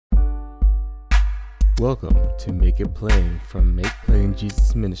Welcome to Make It Plain from Make Plain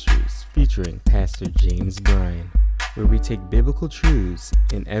Jesus Ministries, featuring Pastor James Bryan, where we take biblical truths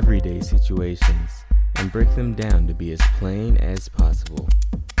in everyday situations and break them down to be as plain as possible.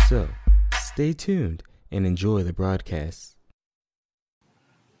 So, stay tuned and enjoy the broadcast.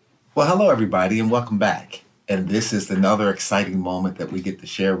 Well, hello everybody and welcome back. And this is another exciting moment that we get to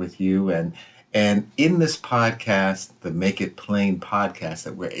share with you. And in this podcast, the Make It Plain podcast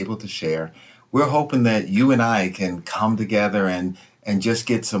that we're able to share, we're hoping that you and I can come together and just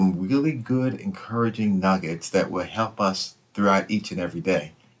get some really good, encouraging nuggets that will help us throughout each and every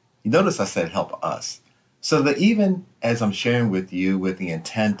day. You notice I said help us. So that even as I'm sharing with you with the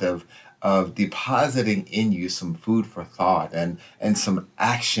intent of depositing in you some food for thought and some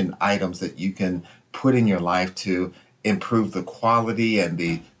action items that you can put in your life to improve the quality and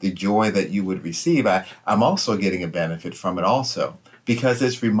the joy that you would receive, I'm also getting a benefit from it also, because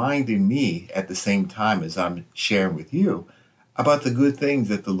it's reminding me at the same time as I'm sharing with you about the good things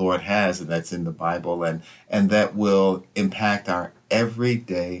that the Lord has and that's in the Bible and that will impact our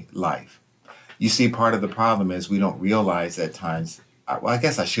everyday life. You see, part of the problem is we don't realize at times, well, I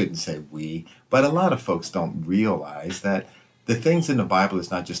guess I shouldn't say we, but a lot of folks don't realize that the things in the Bible is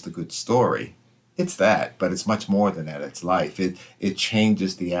not just a good story. It's that, but it's much more than that. It's life. It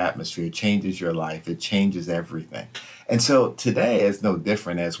changes the atmosphere. It changes your life. It changes everything. And so today is no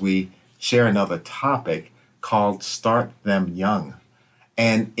different as we share another topic called Start Them Young.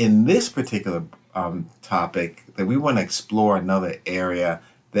 And in this particular topic, that we want to explore another area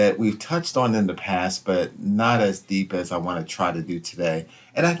that we've touched on in the past, but not as deep as I want to try to do today.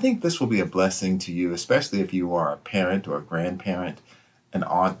 And I think this will be a blessing to you, especially if you are a parent or a grandparent, an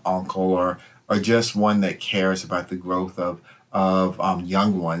aunt, uncle, or just one that cares about the growth of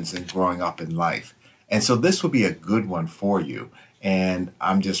young ones and growing up in life. And so this will be a good one for you. And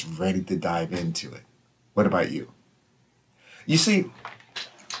I'm just ready to dive into it. What about you? You see,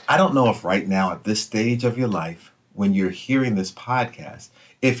 I don't know if right now at this stage of your life, when you're hearing this podcast,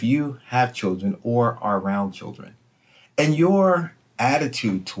 if you have children or are around children, and your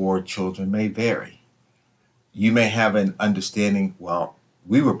attitude toward children may vary. You may have an understanding, well,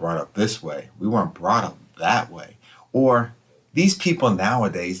 we were brought up this way. We weren't brought up that way. Or these people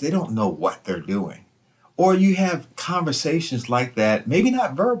nowadays, they don't know what they're doing. Or you have conversations like that, maybe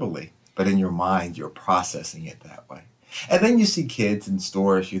not verbally, but in your mind, you're processing it that way. And then you see kids in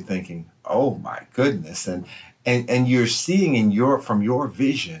stores, you're thinking, oh my goodness. And you're seeing from your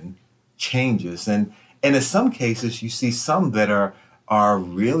vision changes. And in some cases, you see some that are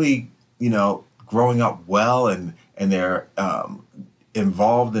really, growing up well and they're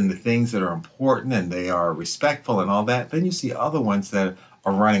involved in the things that are important and they are respectful and all that. Then you see other ones that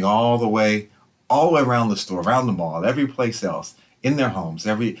are running all the way around the store, around the mall, every place else, in their homes,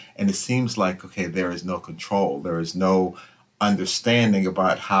 and it seems like, okay, there is no control. There is no understanding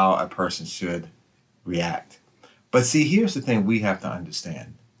about how a person should react. But see, here's the thing we have to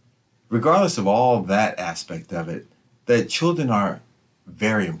understand. Regardless of all that aspect of it, that children are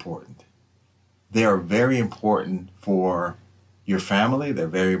very important. They are very important for your family. They're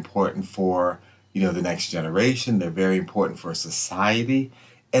very important for, the next generation. They're very important for society.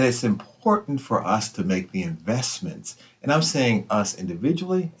 And it's important for us to make the investments. And I'm saying us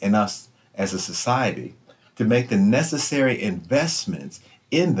individually and us as a society to make the necessary investments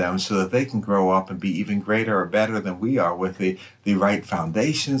in them so that they can grow up and be even greater or better than we are with the right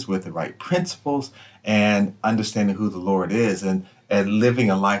foundations, with the right principles, and understanding who the Lord is and living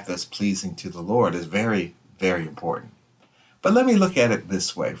a life that's pleasing to the Lord is very, very important. But let me look at it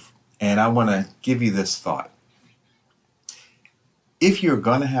this way, and I want to give you this thought. If you're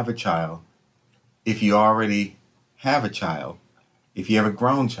going to have a child, if you already have a child, if you have a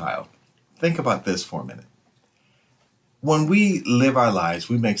grown child, think about this for a minute. When we live our lives,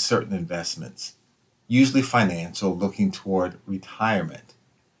 we make certain investments, usually financial, looking toward retirement.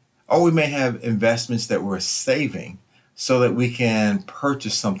 Or we may have investments that we're saving so that we can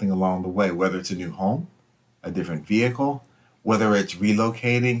purchase something along the way, whether it's a new home, a different vehicle, whether it's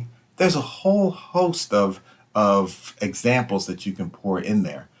relocating. There's a whole host of examples that you can pour in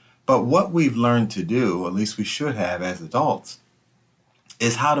there. But what we've learned to do, at least we should have as adults,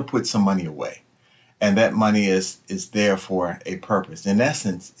 is how to put some money away. And that money is there for a purpose. In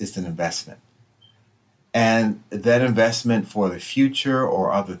essence, it's an investment. And that investment for the future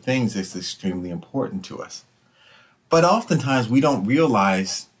or other things is extremely important to us. But oftentimes we don't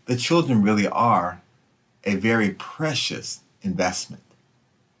realize that children really are a very precious investment.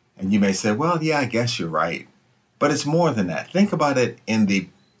 And you may say, well, yeah, I guess you're right. But it's more than that. Think about it in the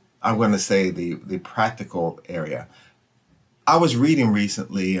practical area. I was reading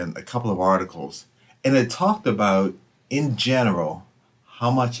recently a couple of articles, And it talked about, in general, how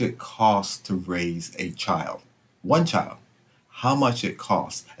much it costs to raise a child, one child, how much it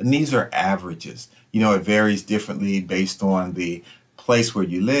costs. And these are averages. It varies differently based on the place where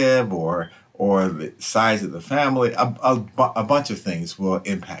you live or the size of the family. A bunch of things will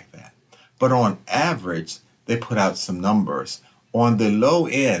impact that. But on average, they put out some numbers. On the low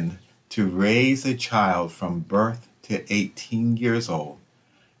end, to raise a child from birth to 18 years old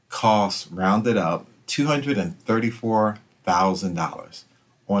costs, rounded up, $234,000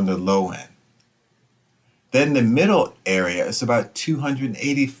 on the low end. Then the middle area is about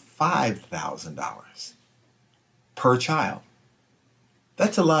 $285,000 per child.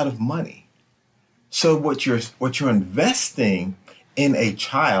 That's a lot of money. So what you're investing in a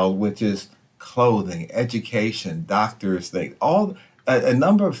child, which is clothing, education, doctors, things, all a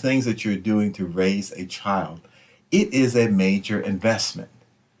number of things that you're doing to raise a child, it is a major investment.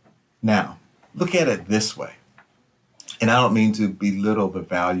 Now, look at it this way. And I don't mean to belittle the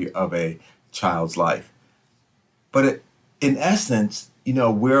value of a child's life, but in essence,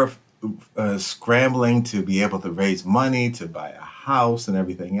 we're scrambling to be able to raise money to buy a house and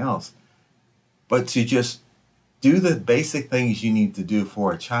everything else. But to just do the basic things you need to do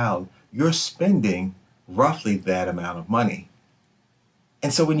for a child, you're spending roughly that amount of money.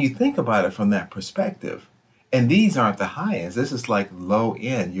 And so when you think about it from that perspective, and these aren't the high ends, this is like low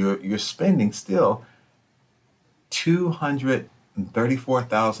end, you're spending still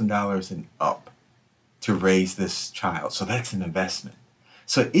 $234,000 and up to raise this child. So that's an investment.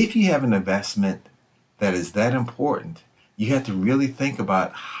 So if you have an investment that is that important, you have to really think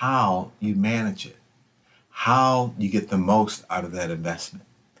about how you manage it, how you get the most out of that investment.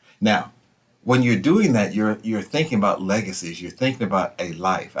 Now, when you're doing that, you're thinking about legacies. You're thinking about a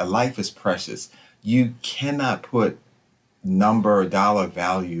life. A life is precious. You cannot put number or dollar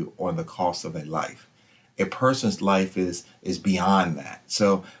value on the cost of a life. A person's life is beyond that.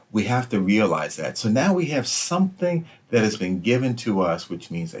 So we have to realize that. So now we have something that has been given to us,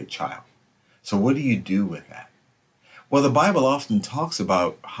 which means a child. So what do you do with that? Well, the Bible often talks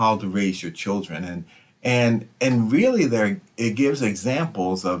about how to raise your children, and really it gives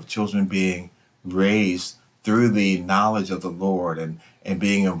examples of children being raised through the knowledge of the Lord and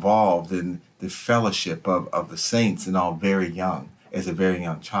being involved in the fellowship of the saints and all very young, as a very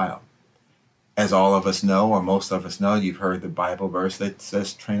young child. As all of us know, or most of us know, you've heard the Bible verse that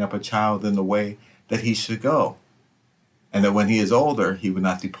says, train up a child in the way that he should go, and that when he is older, he would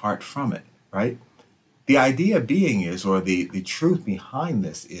not depart from it, right? The idea being is, or the truth behind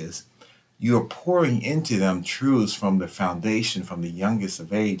this is, you're pouring into them truths from the foundation, from the youngest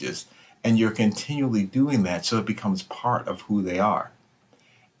of ages, and you're continually doing that so it becomes part of who they are.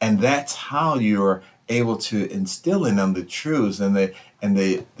 And that's how you're able to instill in them the truths and the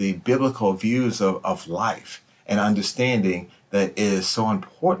biblical views of life, and understanding that it is so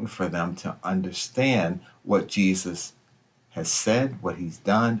important for them to understand what Jesus has said, what he's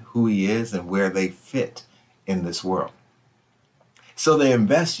done, who he is, and where they fit in this world. So they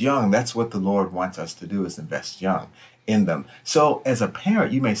invest young. That's what the Lord wants us to do, is invest young in them. So as a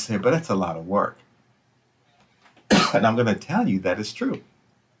parent, you may say, but that's a lot of work. And I'm going to tell you that is true.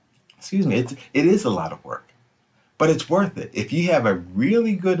 Excuse me, it is a lot of work, but it's worth it. If you have a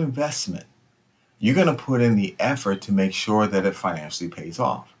really good investment, you're going to put in the effort to make sure that it financially pays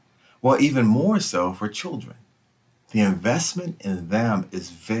off. Well, even more so for children. The investment in them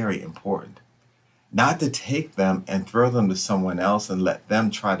is very important. Not to take them and throw them to someone else and let them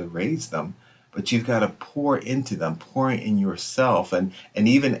try to raise them, but you've got to pour into them, pouring in yourself, and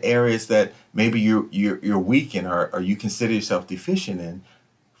even areas that maybe you're weak in or you consider yourself deficient in.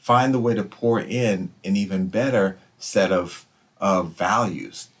 Find the way to pour in an even better set of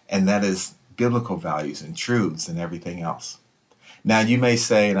values, and that is biblical values and truths and everything else. Now, you may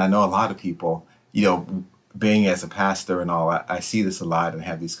say, and I know a lot of people, being as a pastor and all, I see this a lot and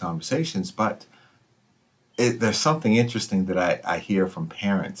have these conversations, but there's something interesting that I hear from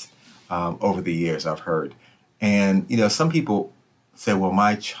parents over the years I've heard. And, some people say, well,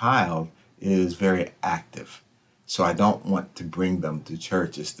 my child is very active, so I don't want to bring them to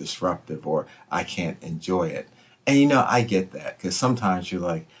church. It's disruptive, or I can't enjoy it. And, I get that, because sometimes you're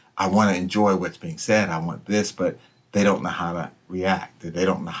like, I want to enjoy what's being said. I want this, but they don't know how to react. They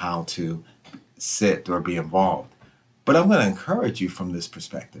don't know how to sit or be involved. But I'm going to encourage you from this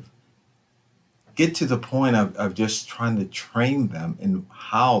perspective. Get to the point of just trying to train them in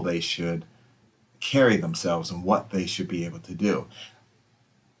how they should carry themselves and what they should be able to do.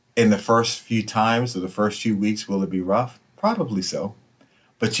 In the first few times or the first few weeks, will it be rough? Probably so.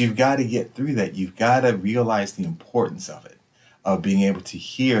 But you've got to get through that. You've got to realize the importance of it. of being able to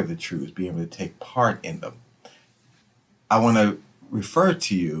hear the truth, being able to take part in them. I want to refer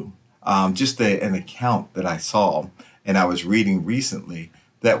to you an account that I saw and I was reading recently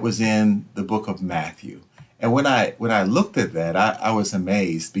that was in the book of Matthew. And when I looked at that, I was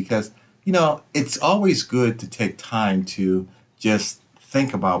amazed because, it's always good to take time to just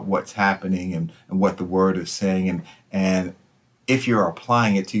think about what's happening and what the word is saying and if you're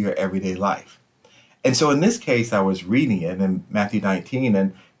applying it to your everyday life. And so in this case, I was reading it in Matthew 19,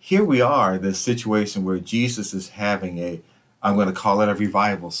 and here we are, this situation where Jesus is having I'm going to call it a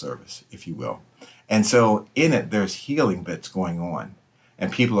revival service, if you will. And so in it, there's healing that's going on,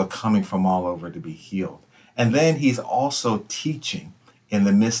 and people are coming from all over to be healed. And then he's also teaching in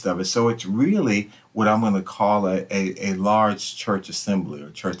the midst of it. So it's really what I'm going to call a large church assembly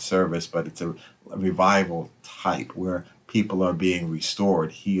or church service, but it's a revival type where people are being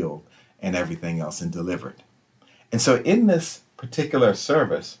restored, healed, and everything else and delivered. And so in this particular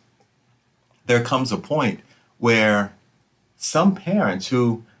service, there comes a point where some parents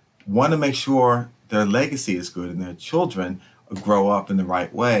who want to make sure their legacy is good and their children grow up in the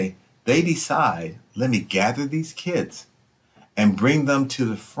right way, they decide, let me gather these kids and bring them to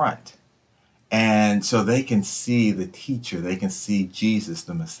the front. And so they can see the teacher, they can see Jesus,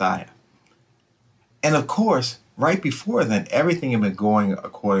 the Messiah. And of course, right before then, everything had been going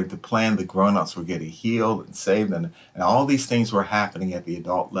according to plan. The grown-ups were getting healed and saved, and all these things were happening at the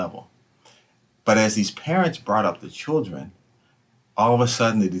adult level. But as these parents brought up the children, all of a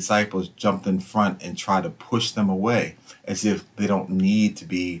sudden the disciples jumped in front and tried to push them away as if they don't need to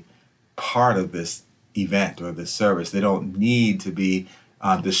be part of this event or this service. They don't need to be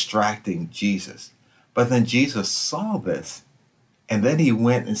distracting Jesus. But then Jesus saw this, and then he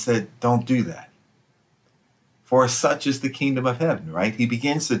went and said, don't do that. For such is the kingdom of heaven, right? He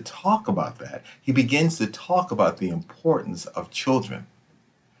begins to talk about that. He begins to talk about the importance of children.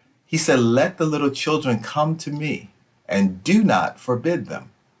 He said, let the little children come to me and do not forbid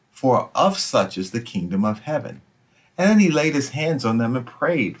them, for of such is the kingdom of heaven. And then he laid his hands on them and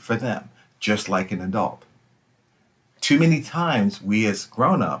prayed for them, just like an adult. Too many times we as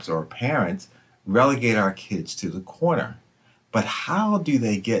grown-ups or parents relegate our kids to the corner. But how do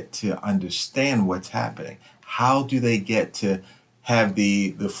they get to understand what's happening? How do they get to have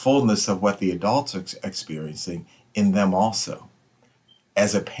the fullness of what the adults are experiencing in them also?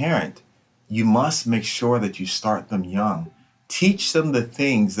 As a parent, you must make sure that you start them young. Teach them the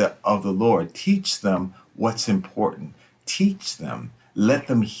things of the Lord. Teach them what's important. Teach them. Let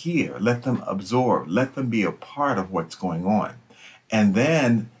them hear. Let them absorb. Let them be a part of what's going on. And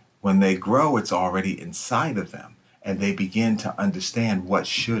then when they grow, it's already inside of them, and they begin to understand what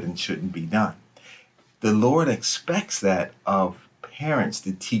should and shouldn't be done. The Lord expects that of parents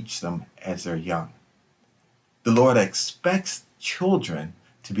to teach them as they're young. The Lord expects children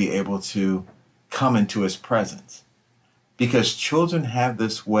to be able to come into his presence, because children have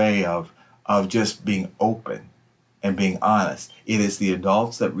this way of just being open and being honest. It is the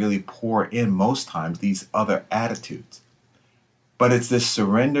adults that really pour in most times these other attitudes. But it's this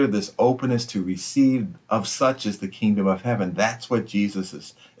surrender, this openness to receive, of such is the kingdom of heaven. That's what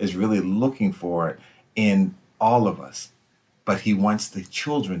Jesus is really looking for in all of us. But he wants the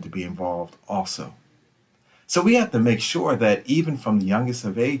children to be involved also. So we have to make sure that even from the youngest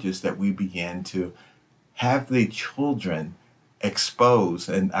of ages that we begin to have the children exposed,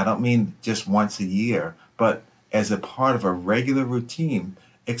 and I don't mean just once a year, but as a part of a regular routine,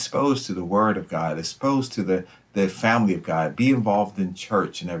 exposed to the Word of God, exposed to the family of God, be involved in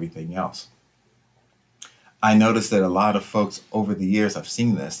church and everything else. I noticed that a lot of folks over the years, I've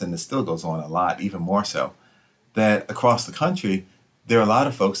seen this, and it still goes on a lot, even more so, that across the country, there are a lot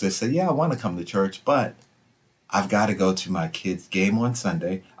of folks that say, yeah, I want to come to church, but I've got to go to my kids' game on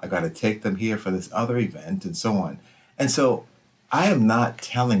Sunday. I've got to take them here for this other event and so on. And so I am not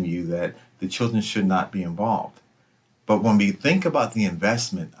telling you that the children should not be involved. But when we think about the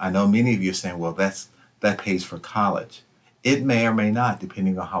investment, I know many of you are saying, well, that pays for college. It may or may not,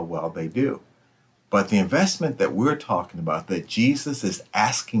 depending on how well they do. But the investment that we're talking about, that Jesus is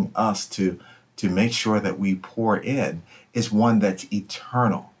asking us to make sure that we pour in, is one that's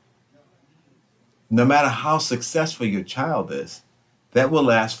eternal. No matter how successful your child is, that will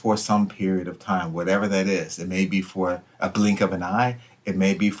last for some period of time, whatever that is. It may be for a blink of an eye. It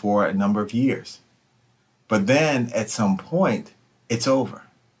may be for a number of years. But then at some point, it's over.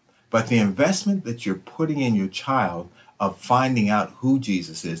 But the investment that you're putting in your child of finding out who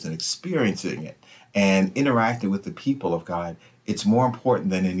Jesus is and experiencing it and interacting with the people of God, it's more important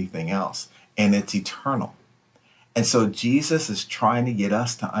than anything else. And it's eternal. And so Jesus is trying to get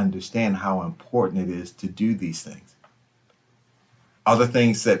us to understand how important it is to do these things. Other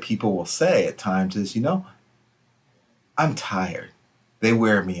things that people will say at times is, I'm tired. They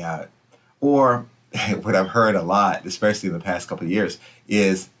wear me out. Or what I've heard a lot, especially in the past couple of years,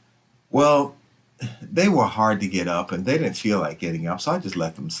 is, well, they were hard to get up and they didn't feel like getting up, so I just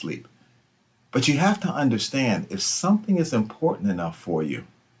let them sleep. But you have to understand, if something is important enough for you,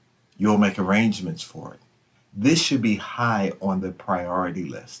 you'll make arrangements for it. This should be high on the priority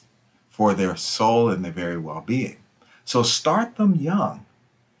list for their soul and their very well-being. So start them young.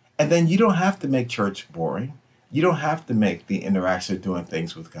 And then you don't have to make church boring. You don't have to make the interaction of doing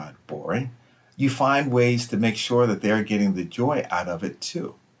things with God boring. You find ways to make sure that they're getting the joy out of it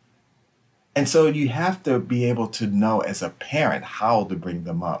too. And so you have to be able to know as a parent how to bring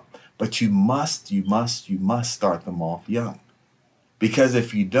them up. But you must start them off young. Because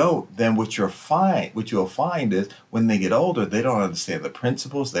if you don't, then what you'll find is when they get older, they don't understand the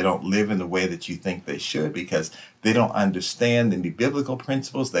principles. They don't live in the way that you think they should because they don't understand any biblical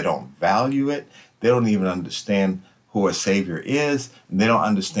principles. They don't value it. They don't even understand who a savior is. And they don't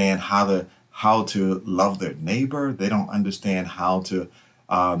understand how to love their neighbor. They don't understand how to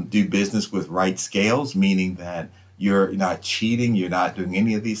do business with right scales, meaning that you're not cheating, you're not doing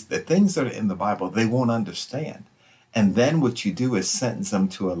any of the things that are in the Bible, they won't understand. And then what you do is sentence them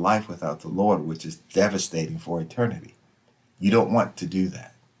to a life without the Lord, which is devastating for eternity. You don't want to do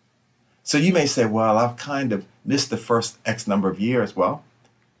that. So you may say, well, I've kind of missed the first X number of years. Well,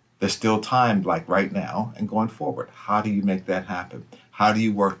 there's still time, like right now and going forward. How do you make that happen? How do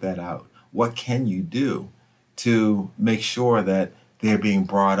you work that out? What can you do to make sure that they're being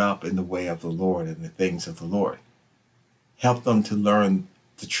brought up in the way of the Lord and the things of the Lord? Help them to learn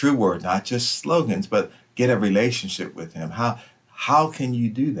the true word, not just slogans, but get a relationship with him. How can you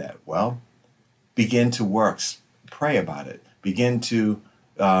do that? Well, begin to work, pray about it. Begin to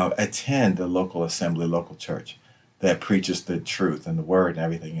attend a local assembly, local church that preaches the truth and the word and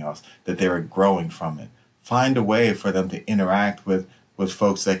everything else, that they're growing from it. Find a way for them to interact with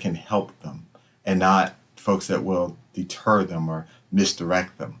folks that can help them and not folks that will deter them or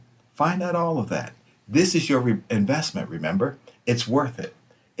misdirect them. Find out all of that. This is your investment, remember? It's worth it.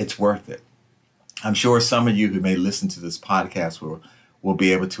 It's worth it. I'm sure some of you who may listen to this podcast will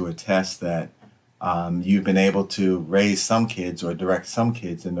be able to attest that you've been able to raise some kids or direct some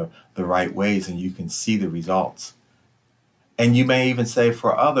kids in the right ways, and you can see the results. And you may even say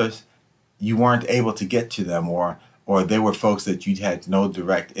for others, you weren't able to get to them, or they were folks that you had no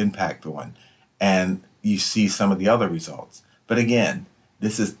direct impact on, and you see some of the other results. But again,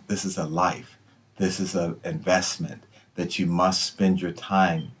 this is a life. This is an investment that you must spend your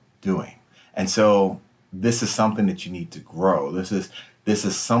time doing. And so this is something that you need to grow. This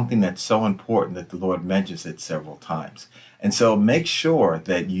is something that's so important that the Lord mentions it several times. And so make sure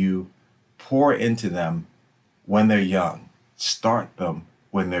that you pour into them when they're young. Start them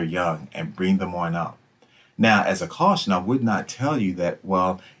when they're young and bring them on up. Now, as a caution, I would not tell you that,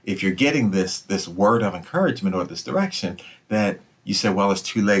 well, if you're getting this word of encouragement or this direction, that you say, well, it's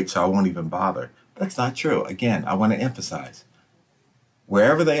too late, so I won't even bother. That's not true. Again, I want to emphasize,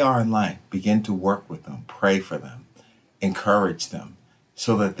 wherever they are in life, begin to work with them, pray for them, encourage them,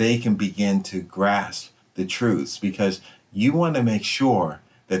 so that they can begin to grasp the truths, because you want to make sure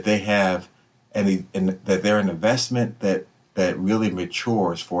that they have that they're an investment that really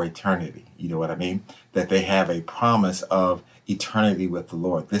matures for eternity. You know what I mean? That they have a promise of eternity with the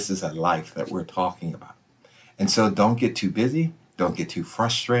Lord. This is a life that we're talking about. And so don't get too busy. Don't get too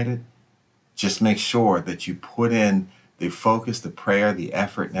frustrated. Just make sure that you put in the focus, the prayer, the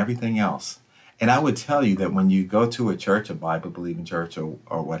effort, and everything else. And I would tell you that when you go to a church, a Bible-believing church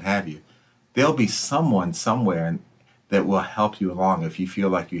or what have you, there'll be someone somewhere that will help you along. If you feel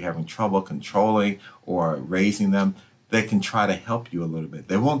like you're having trouble controlling or raising them, they can try to help you a little bit.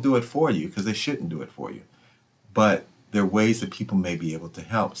 They won't do it for you because they shouldn't do it for you. But there are ways that people may be able to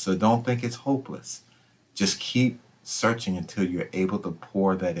help. So don't think it's hopeless. Just keep searching until you're able to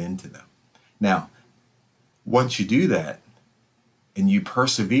pour that into them. Now, once you do that and you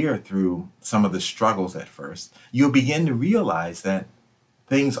persevere through some of the struggles at first, you'll begin to realize that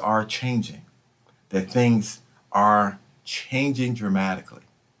things are changing, that things are changing dramatically.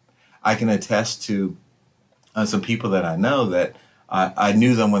 I can attest to some people that I know that I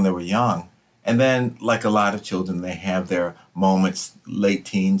knew them when they were young. And then, like a lot of children, they have their moments, late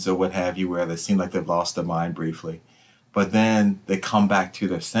teens or what have you, where they seem like they've lost their mind briefly. But then they come back to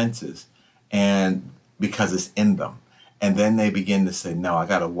their senses, and because it's in them. And then they begin to say, no, I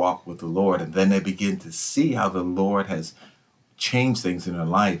got to walk with the Lord. And then they begin to see how the Lord has changed things in their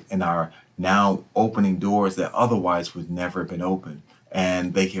life and are now opening doors that otherwise would never have been open.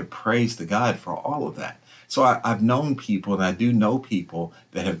 And they give praise to God for all of that. So I've known people, and I do know people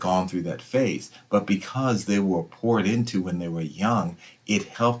that have gone through that phase, but because they were poured into when they were young, it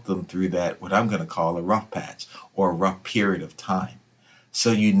helped them through that, what I'm going to call a rough patch or a rough period of time.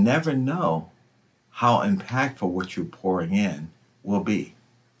 So you never know how impactful what you're pouring in will be.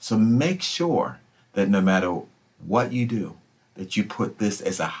 So make sure that no matter what you do, that you put this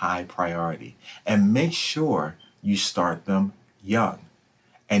as a high priority, and make sure you start them young.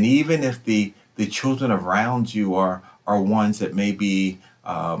 And even if the children around you are ones that may be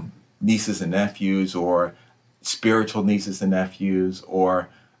nieces and nephews, or spiritual nieces and nephews, or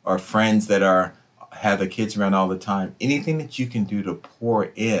friends that have the kids around all the time, anything that you can do to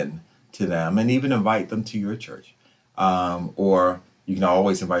pour in to them, and even invite them to your church, or you can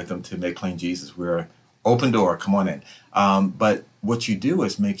always invite them to Make Plain Jesus. We're open door, come on in. But what you do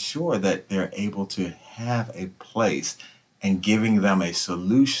is make sure that they're able to have a place, and giving them a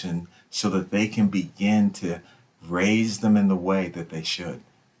solution so that they can begin to raise them in the way that they should.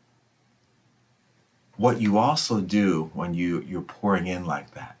 What you also do when you're pouring in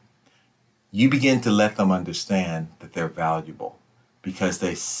like that, you begin to let them understand that they're valuable, because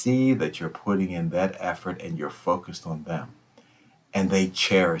they see that you're putting in that effort and you're focused on them, and they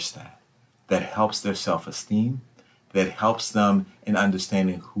cherish that. That helps their self-esteem, that helps them in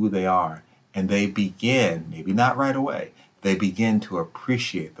understanding who they are, and they begin, maybe not right away, they begin to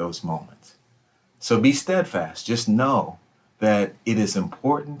appreciate those moments. So be steadfast. Just know that it is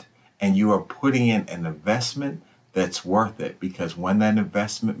important, and you are putting in an investment that's worth it, because when that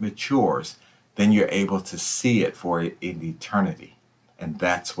investment matures, then you're able to see it for an eternity, and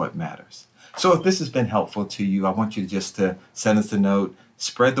that's what matters. So if this has been helpful to you, I want you just to send us a note,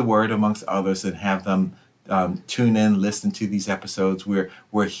 spread the word amongst others, and have them tune in, listen to these episodes.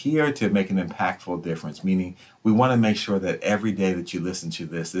 We're here to make an impactful difference, meaning we want to make sure that every day that you listen to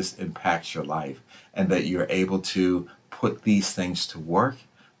this impacts your life, and that you're able to put these things to work.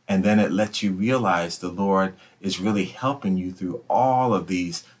 And then it lets you realize the Lord is really helping you through all of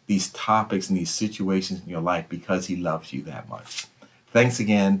these topics and these situations in your life, because he loves you that much. Thanks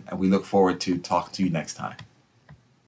again, and we look forward to talking to you next time.